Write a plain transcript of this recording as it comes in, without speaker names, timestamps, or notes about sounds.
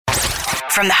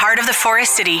From the heart of the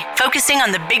Forest City, focusing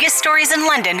on the biggest stories in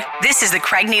London, this is the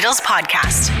Craig Needles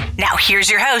Podcast. Now here's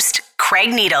your host,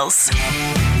 Craig Needles.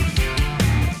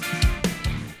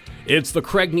 It's the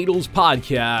Craig Needles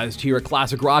Podcast here at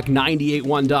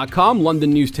ClassicRock981.com,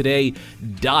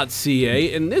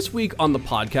 LondonNewsToday.ca. And this week on the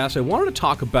podcast, I wanted to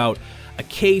talk about a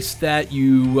case that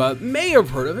you may have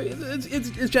heard of.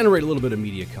 It's generated a little bit of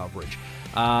media coverage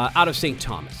out of St.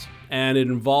 Thomas. And it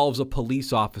involves a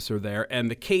police officer there.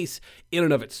 And the case in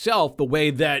and of itself, the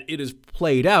way that it is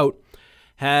played out,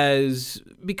 has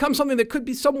become something that could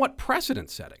be somewhat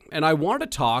precedent-setting. And I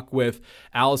wanted to talk with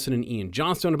Allison and Ian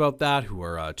Johnstone about that, who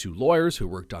are two lawyers who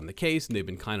worked on the case, and they've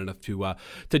been kind enough to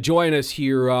join us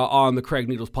here on the Craig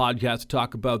Needles Podcast to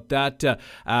talk about that.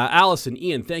 Allison,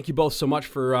 Ian, thank you both so much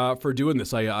for doing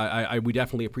this. We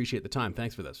definitely appreciate the time.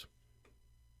 Thanks for this.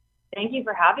 Thank you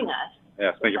for having us.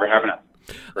 Yes, thank you for having us.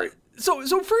 Great. So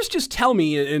first, just tell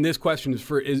me, and this question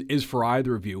is for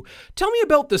either of you. Tell me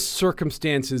about the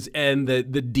circumstances and the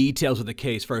details of the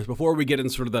case first, before we get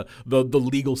into sort of the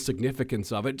legal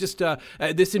significance of it. Just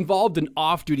this involved an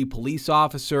off-duty police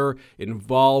officer. It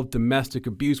involved domestic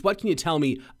abuse. What can you tell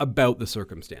me about the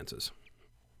circumstances?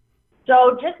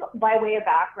 So just by way of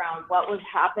background, what was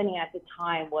happening at the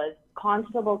time was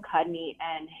Constable Cudney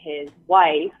and his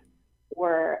wife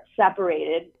were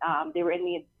separated. They were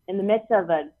in the midst of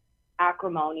an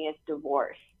acrimonious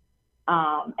divorce.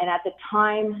 And at the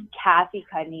time, Kathy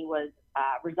Cudney was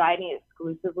residing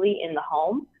exclusively in the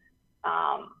home.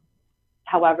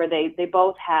 However, they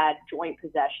both had joint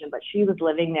possession, but she was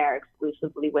living there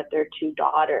exclusively with their two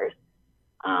daughters.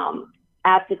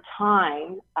 At the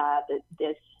time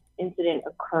this incident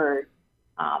occurred,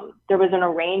 there was an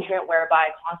arrangement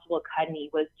whereby Constable Cudney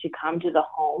was to come to the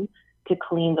home to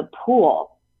clean the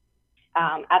pool.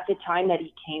 At the time that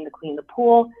he came to clean the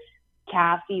pool,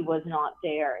 Kathy was not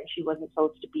there, and she wasn't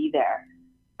supposed to be there.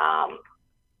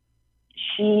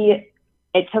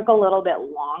 It took a little bit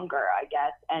longer, I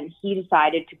guess, and he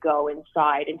decided to go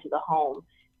inside into the home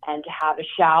and to have a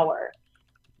shower.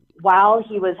 While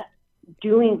he was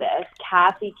doing this,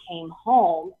 Kathy came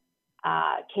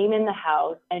in the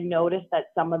house and noticed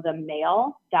that some of the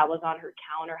mail that was on her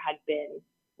counter had been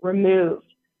removed.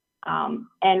 And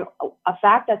a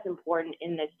fact that's important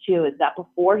in this too is that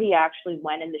before he actually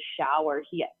went in the shower,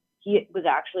 he was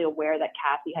actually aware that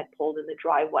Kathy had pulled in the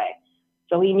driveway.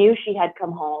 So he knew she had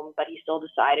come home, but he still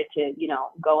decided to,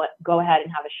 go ahead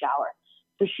and have a shower.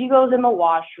 So she goes in the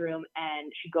washroom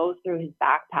and she goes through his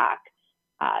backpack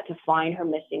to find her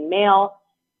missing mail.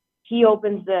 He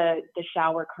opens the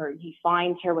shower curtain. He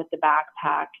finds her with the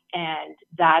backpack, and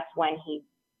that's when he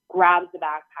grabs the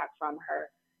backpack from her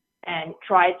and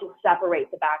tries to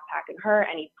separate the backpack and her,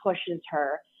 and he pushes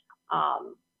her,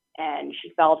 and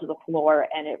she fell to the floor,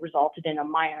 and it resulted in a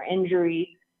minor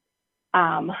injury.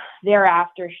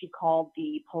 Thereafter, she called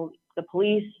the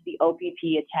police. The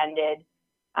OPP attended.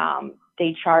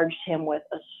 They charged him with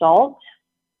assault,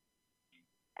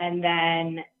 and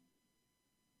then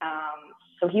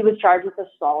so he was charged with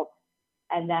assault,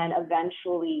 and then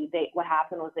eventually what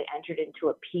happened was they entered into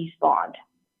a peace bond.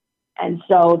 And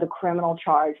so the criminal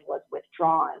charge was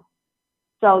withdrawn.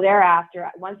 So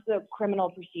thereafter, once the criminal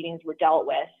proceedings were dealt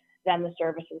with, then the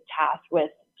service was tasked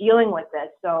with dealing with this.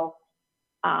 So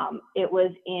it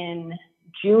was in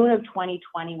June of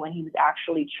 2020 when he was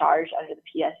actually charged under the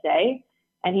PSA,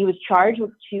 and he was charged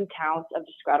with 2 counts of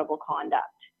discreditable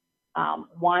conduct.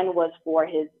 One was for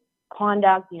his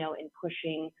conduct, in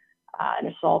pushing and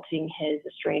assaulting his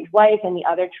estranged wife, and the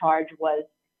other charge was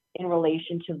in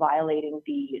relation to violating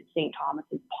the St.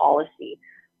 Thomas's policy.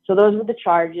 So those were the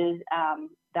charges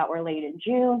that were laid in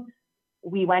June.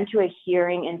 We went to a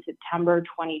hearing in September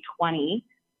 2020.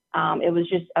 It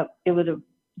was a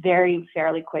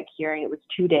fairly quick hearing. It was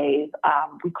 2 days.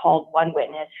 We called one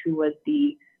witness who was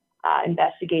the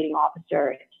investigating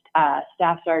officer,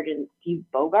 Staff Sergeant Steve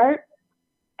Bogart.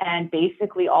 And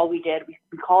basically all we did, we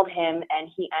called him, and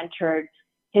he entered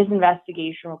his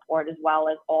investigation report as well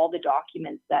as all the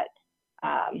documents that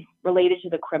related to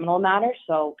the criminal matter,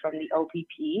 so from the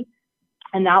OPP,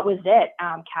 and that was it.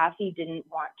 Kathy didn't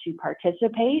want to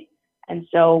participate, and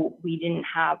so we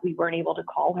weren't able to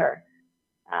call her.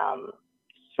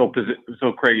 So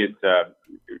Craig, it's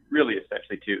really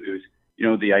essentially it was,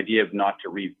 the idea of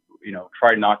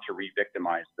try not to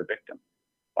re-victimize the victim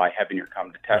by having her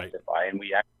come to testify, right. And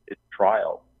we actually did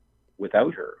trial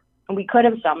without her. And we could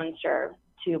have summoned her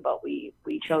too, but we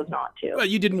chose not to. Well,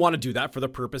 you didn't want to do that for the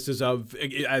purposes of,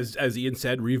 as Ian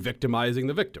said, re-victimizing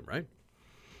the victim, right?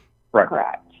 Right.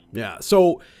 Correct. Yeah.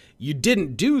 So you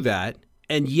didn't do that,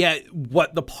 And yet,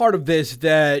 what the part of this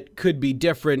that could be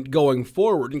different going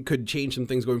forward and could change some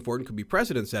things going forward and could be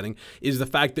precedent setting is the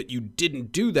fact that you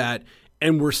didn't do that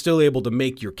and were still able to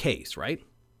make your case, right?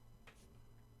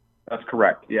 That's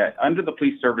correct. Yeah, under the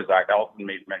Police Service Act, Allison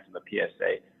made mention of the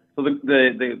PSA. So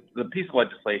the piece of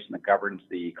legislation that governs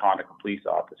the conduct of police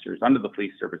officers under the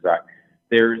Police Service Act,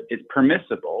 it's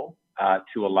permissible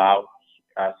to allow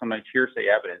sometimes hearsay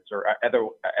evidence or other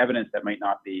evidence that might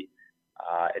not be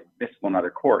admissible in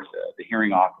other courts. The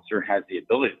hearing officer has the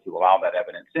ability to allow that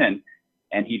evidence in,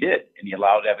 and he did, and he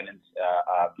allowed evidence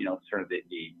of sort of the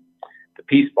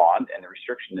peace bond and the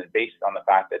restriction is based on the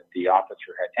fact that the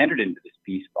officer had entered into this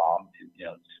peace bond,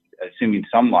 assuming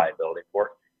some liability for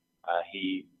it.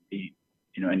 He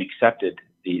and accepted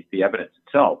the evidence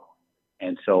itself.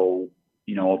 And so,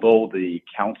 although the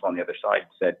counsel on the other side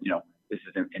said, this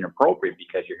is inappropriate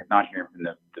because you're not hearing from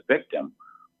the victim,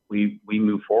 we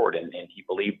moved forward and he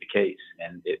believed the case.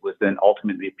 And it was then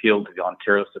ultimately appealed to the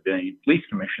Ontario Civilian Police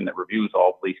Commission that reviews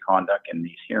all police conduct in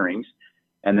these hearings.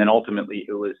 And then ultimately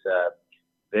it was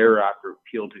thereafter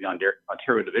appealed to the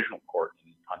Ontario Divisional Court.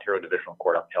 And Ontario Divisional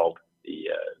Court upheld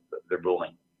the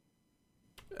ruling.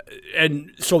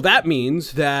 And so that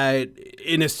means that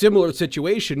in a similar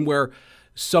situation where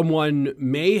someone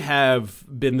may have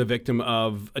been the victim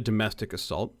of a domestic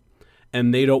assault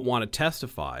and they don't want to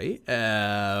testify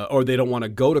or they don't want to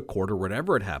go to court or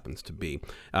whatever it happens to be,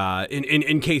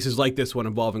 in cases like this one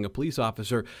involving a police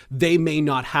officer, they may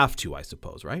not have to, I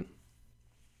suppose, right?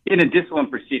 In a discipline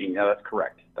proceeding, no, that's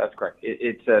correct. That's correct.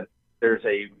 There's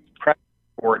a precedent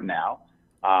for it now.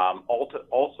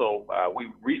 Also, we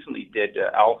recently did,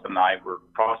 Allison and I were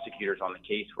prosecutors on the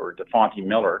case for DeFonte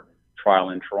Miller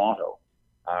trial in Toronto,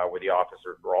 where the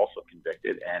officers were also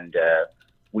convicted. And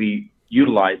we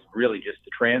utilized really just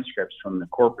the transcripts from the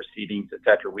court proceedings, et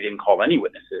cetera. We didn't call any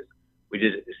witnesses. We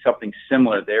did something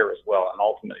similar there as well. And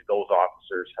ultimately, those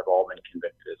officers have all been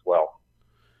convicted as well.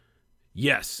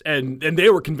 Yes, and they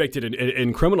were convicted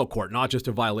in criminal court, not just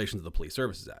of violations of the Police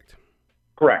Services Act.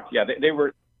 Correct. Yeah, they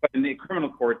were. But in the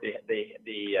criminal court,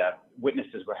 the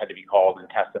witnesses had to be called and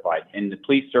testified. In the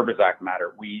Police Service Act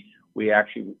matter, we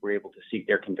actually were able to seek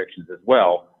their convictions as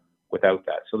well without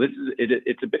that. So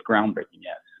it's a bit groundbreaking,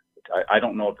 yes. I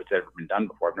don't know if it's ever been done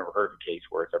before. I've never heard of a case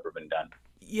where it's ever been done.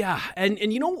 Yeah, and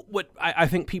you know what I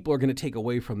think people are going to take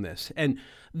away from this, and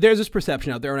there's this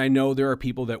perception out there, and I know there are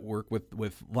people that work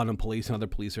with London Police and other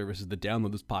police services that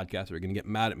download this podcast that are going to get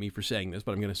mad at me for saying this,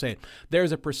 but I'm going to say it.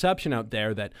 There's a perception out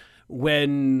there that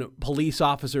when police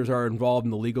officers are involved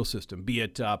in the legal system, be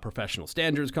it professional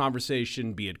standards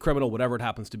conversation, be it criminal, whatever it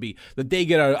happens to be, that they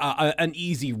get an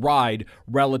easy ride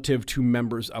relative to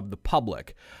members of the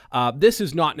public. This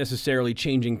is not necessarily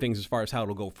changing things as far as how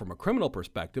it'll go from a criminal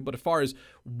perspective, but as far as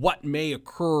what may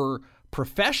occur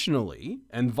professionally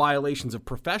and violations of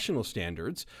professional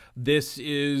standards, this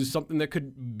is something that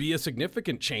could be a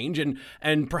significant change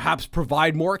and perhaps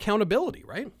provide more accountability,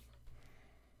 right?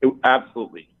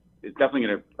 Absolutely. It's definitely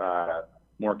going to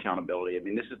more accountability. I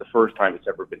mean, this is the first time it's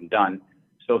ever been done.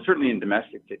 So certainly in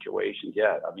domestic situations,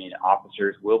 yeah, I mean,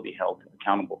 officers will be held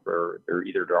accountable for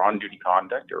either their on-duty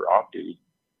conduct or off-duty.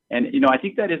 And, I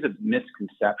think that is a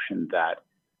misconception that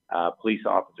police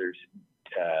officers,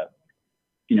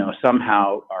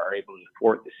 somehow are able to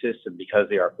thwart the system because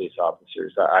they are police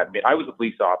officers. I mean, I was a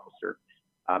police officer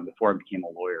before I became a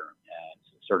lawyer, and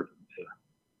sort of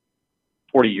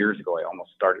 40 years ago. I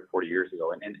almost started 40 years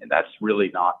ago, and that's really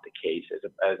not the case.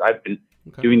 As I've been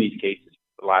doing these cases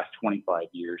for the last 25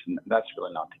 years, and that's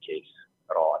really not the case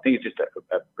at all. I think it's just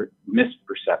a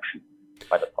misperception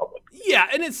by the public. Yeah,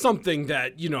 and it's something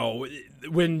that,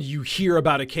 when you hear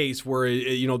about a case where,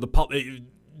 the public,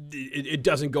 it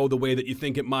doesn't go the way that you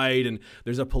think it might, and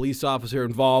there's a police officer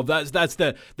involved, that's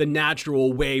the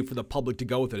natural way for the public to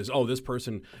go with it is, this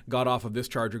person got off of this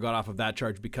charge or got off of that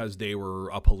charge because they were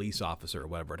a police officer or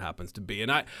whatever it happens to be. And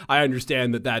I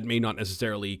understand that may not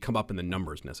necessarily come up in the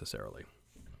numbers necessarily.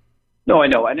 No, I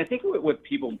know. And I think what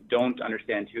people don't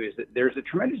understand, too, is that there's a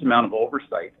tremendous amount of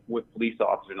oversight with police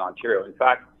officers in Ontario. In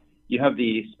fact, you have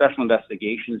the Special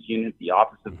Investigations Unit, the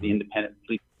Office of the Independent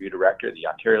Police Review Director, the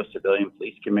Ontario Civilian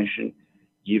Police Commission.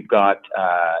 You've got,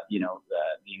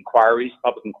 the inquiries,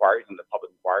 public inquiries under the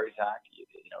Public Inquiries Act.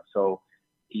 So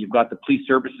you've got the Police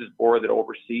Services Board that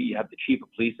oversees. You have the Chief of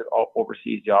Police that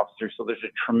oversees the officers. So there's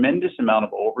a tremendous amount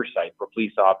of oversight for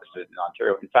police officers in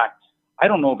Ontario. In fact, I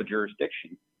don't know of a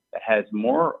jurisdiction that has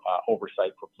more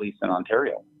oversight for police in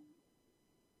Ontario.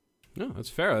 No, that's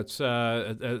fair. That's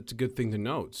a good thing to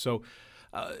note. So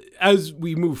as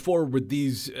we move forward with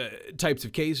these types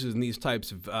of cases and these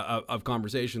types of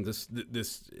conversations,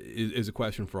 this is a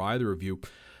question for either of you.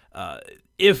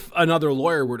 if another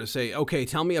lawyer were to say, okay,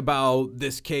 tell me about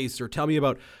this case, or tell me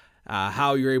about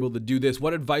how you're able to do this,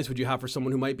 what advice would you have for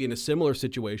someone who might be in a similar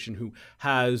situation, who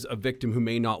has a victim who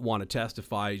may not want to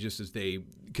testify, just as they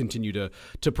continue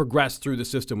to progress through the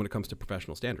system when it comes to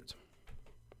professional standards?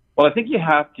 Well, I think you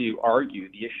have to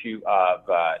argue the issue of,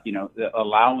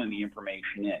 allowing the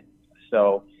information in.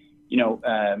 So,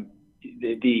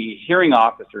 the hearing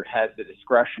officer has the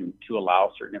discretion to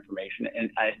allow certain information.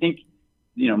 And I think,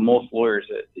 most lawyers,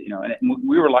 and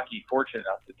we were fortunate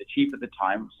enough that the chief at the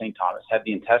time, St. Thomas, had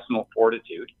the intestinal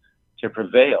fortitude to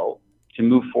prevail, to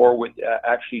move forward with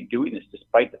actually doing this,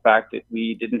 despite the fact that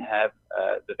we didn't have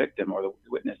the victim or the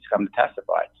witness come to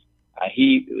testify.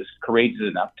 He was courageous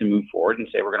enough to move forward and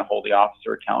say, we're going to hold the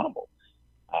officer accountable.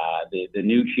 The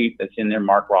new chief that's in there,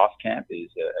 Mark Roskamp, is,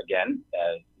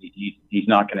 he's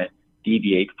not going to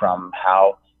deviate from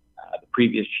how the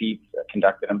previous chief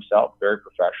conducted himself, very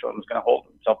professional, and was going to hold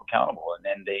himself accountable. And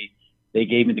then they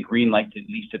gave me the green light to at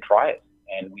least to try it.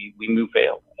 And we moved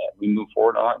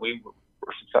forward on it. We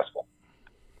were successful.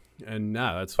 And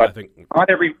that's but I think not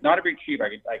every chief. I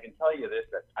can tell you this,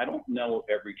 that I don't know if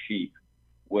every chief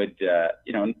would,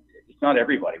 it's not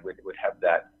everybody would have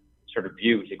that sort of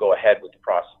view to go ahead with the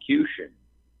prosecution,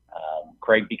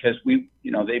 Craig, because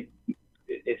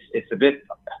it's a bit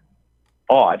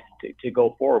odd to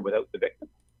go forward without the victim.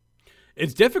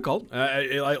 It's difficult.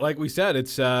 Like we said,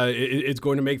 it's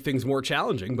going to make things more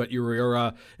challenging. But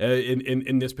you're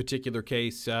in this particular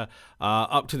case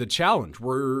up to the challenge.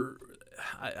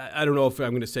 I don't know if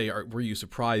I'm going to say, were you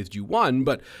surprised you won?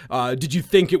 But did you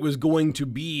think it was going to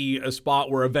be a spot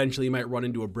where eventually you might run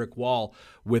into a brick wall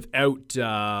without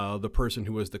the person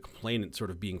who was the complainant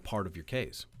sort of being part of your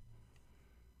case?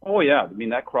 Oh, yeah. I mean,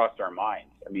 that crossed our minds.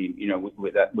 I mean,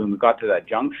 with that, when we got to that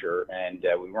juncture and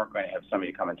we weren't going to have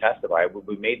somebody come and testify,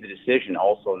 we made the decision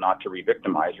also not to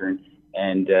re-victimize her,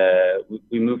 and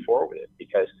we moved forward with it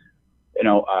because,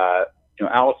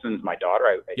 Allison's my daughter.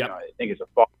 I think as a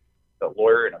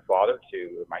lawyer and a father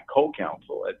to my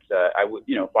co-counsel, I would,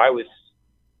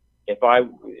 if I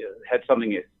had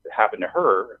something that happened to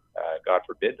her, God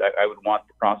forbid, I would want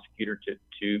the prosecutor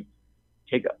to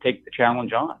take the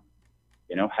challenge on.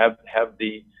 Have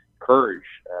the courage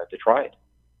to try it.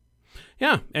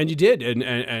 Yeah, and you did,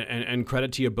 and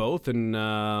credit to you both, and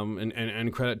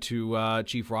credit to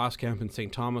Chief Roskamp and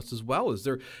St. Thomas as well. Is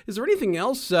there anything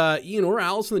else, Ian or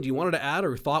Allison, that you wanted to add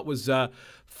or thought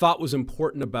was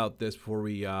important about this before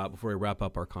we wrap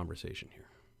up our conversation here?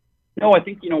 No, I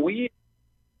think we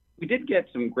did get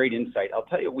some great insight. I'll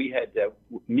tell you, we had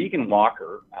Megan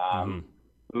Walker,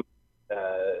 who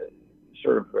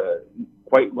sort of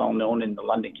quite well known in the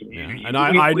London community. Yeah. And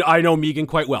I know Megan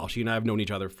quite well. She and I have known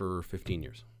each other for 15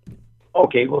 years.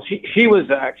 Okay, well, she was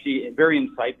actually very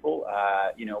insightful.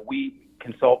 We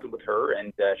consulted with her,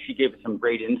 and she gave us some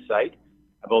great insight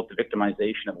about the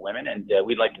victimization of women, and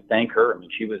we'd like to thank her. I mean,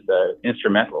 she was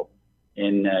instrumental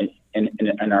in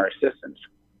our assistance.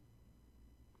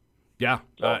 Yeah,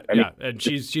 and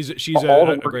she's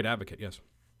a great advocate. Yes.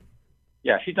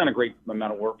 Yeah, she's done a great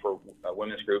amount of work for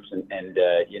women's groups and in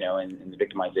the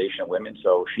victimization of women.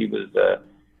 So she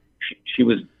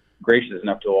was gracious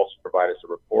enough to also provide us a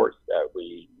report that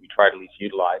we tried at least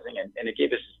utilizing, and it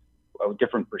gave us a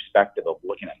different perspective of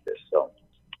looking at this. So.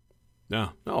 No,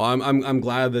 I'm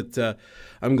glad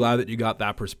that you got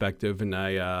that perspective, and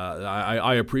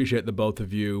I appreciate the both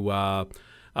of you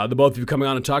coming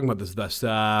on and talking about this with us.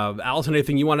 Allison,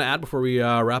 anything you want to add before we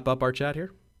wrap up our chat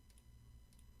here?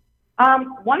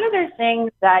 One other thing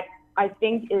that I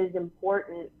think is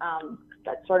important,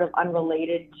 that's sort of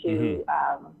unrelated to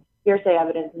hearsay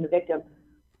evidence in the victim,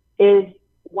 is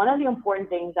one of the important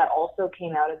things that also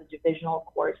came out of the divisional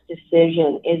court's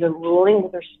decision is a ruling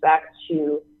with respect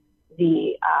to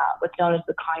the what's known as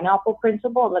the pineapple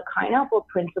principle. The pineapple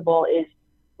principle is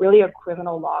really a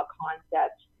criminal law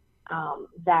concept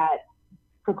that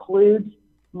precludes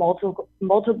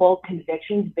multiple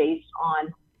convictions based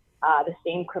on the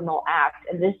same criminal act.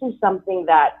 And this is something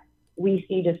that we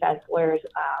see defense lawyers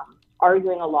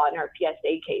arguing a lot in our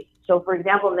PSA case. So, for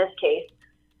example, in this case,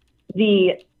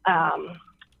 the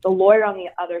lawyer on the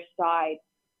other side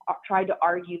tried to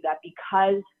argue that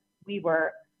because we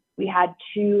had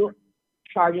two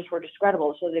charges were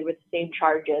discreditable, so they were the same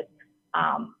charges,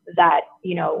 that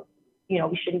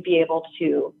we shouldn't be able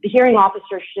to. The hearing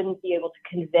officer shouldn't be able to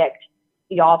convict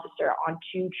the officer on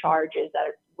two charges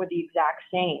that were the exact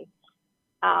same.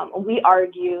 We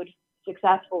argued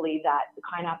successfully that the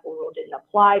pineapple rule didn't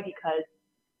apply because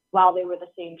while they were the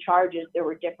same charges, there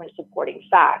were different supporting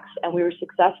facts. And we were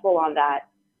successful on that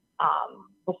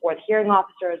before the hearing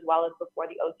officer as well as before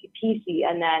the OCPC.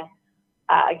 And then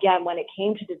again, when it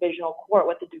came to divisional court,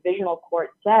 what the divisional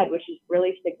court said, which is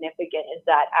really significant, is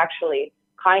that actually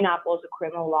pineapple is a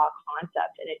criminal law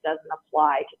concept and it doesn't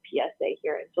apply to PSA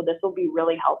hearings. So this will be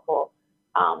really helpful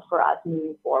for us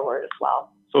moving forward as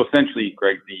well. So essentially,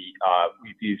 Greg, the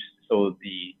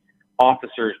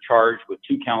officers charged with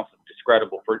 2 counts of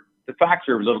discreditable, for the facts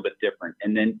are a little bit different.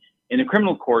 And then in the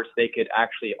criminal courts, they could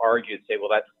actually argue and say, well,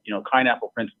 that's, pineapple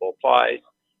principle applies.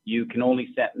 You can only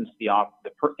sentence the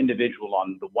individual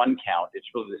on the 1 count. It's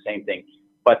really the same thing.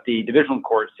 But the divisional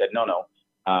court said, no,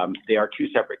 they are 2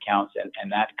 separate counts.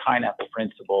 And that pineapple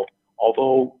principle,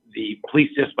 although the police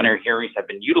disciplinary hearings have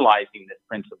been utilizing this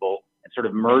principle and sort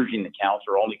of merging the counts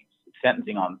or only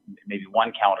sentencing on maybe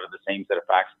 1 count of the same set of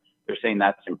facts, they're saying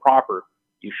that's improper.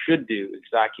 You should do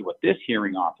exactly what this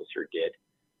hearing officer did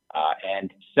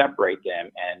and separate them.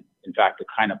 And in fact, the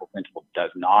pineapple principle does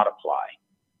not apply.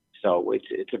 So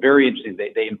it's a very interesting.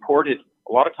 They imported,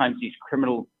 a lot of times these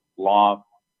criminal law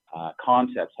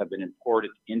concepts have been imported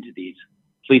into these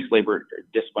police labor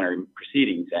disciplinary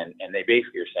proceedings, and they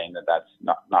basically are saying that that's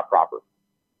not proper.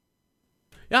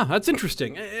 Yeah, that's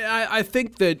interesting. I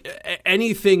think that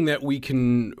anything that we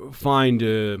can find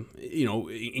to,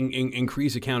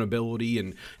 increase accountability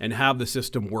and have the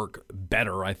system work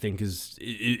better, I think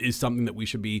is something that we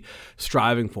should be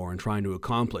striving for and trying to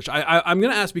accomplish. I'm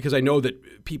going to ask, because I know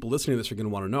that people listening to this are going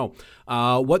to want to know,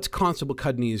 what's Constable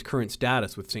Cudney's current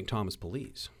status with St. Thomas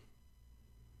Police?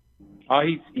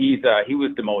 He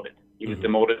was demoted. He was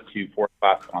demoted to 4th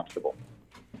class constable.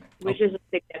 Which is a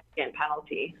significant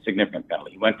penalty. Significant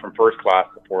penalty. He went from 1st class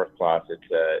to 4th class.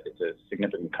 It's a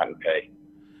significant cut in pay.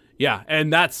 Yeah,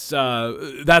 and that's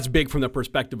big from the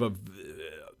perspective of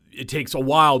it takes a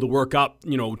while to work up, to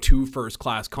 1st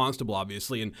class constable,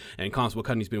 obviously, and Constable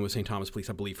Cudney's been with St. Thomas Police,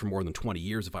 I believe, for more than 20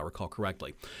 years, if I recall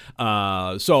correctly.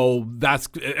 So that's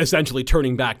essentially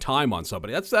turning back time on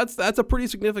somebody. That's a pretty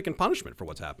significant punishment for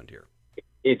what's happened here.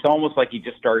 It's almost like he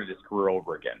just started his career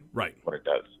over again. Right. What it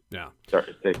does. Yeah.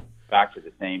 Back to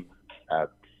the same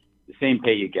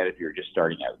pay you get if you're just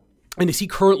starting out. And is he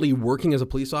currently working as a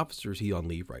police officer, or is he on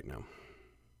leave right now?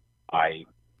 I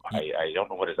don't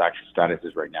know what his actual status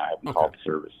is right now. I haven't called the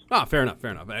service. Fair enough.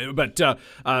 But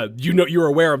you're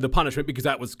aware of the punishment, because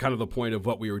that was kind of the point of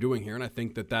what we were doing here, and I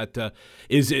think that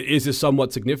is a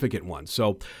somewhat significant one.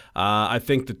 So I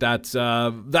think that's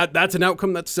an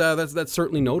outcome that's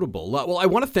certainly notable. Well, I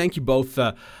want to thank you both,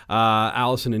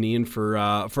 Allison and Ian,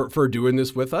 for doing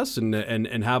this with us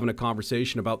and having a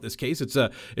conversation about this case. It's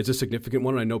a significant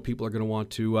one, and I know people are going to want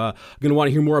to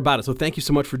hear more about it. So thank you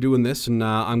so much for doing this, and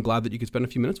I'm glad that you could spend a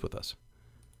few minutes with us.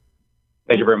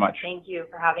 Thank you very much. Thank you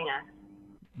for having us.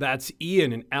 That's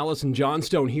Ian and Allison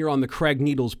Johnstone here on the Craig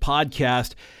Needles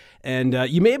podcast. And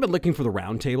you may have been looking for the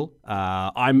roundtable.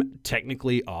 I'm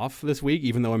technically off this week,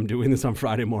 even though I'm doing this on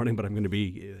Friday morning, but I'm going to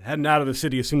be heading out of the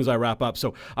city as soon as I wrap up.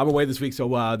 So I'm away this week, so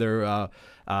there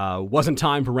wasn't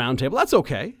time for roundtable. That's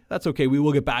okay. We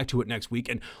will get back to it next week,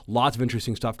 and lots of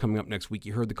interesting stuff coming up next week.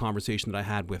 You heard the conversation that I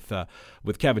had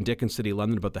with Kevin Dick in City of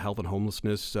London about the health and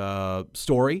homelessness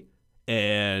story,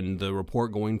 and the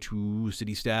report going to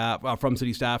city staff, from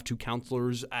city staff to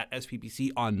counselors at SPPC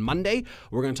on Monday.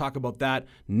 We're going to talk about that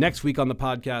next week on the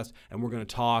podcast, and we're going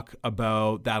to talk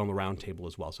about that on the roundtable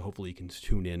as well. So hopefully you can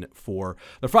tune in for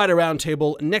the Friday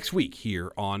roundtable next week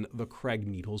here on the Craig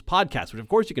Needles podcast, which of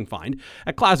course you can find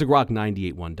at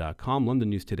classicrock981.com,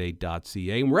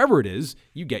 londonnewstoday.ca, and wherever it is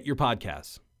you get your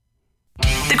podcasts.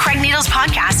 The Craig Needles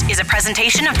podcast is a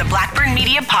presentation of the Blackburn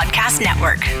Media Podcast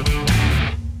Network.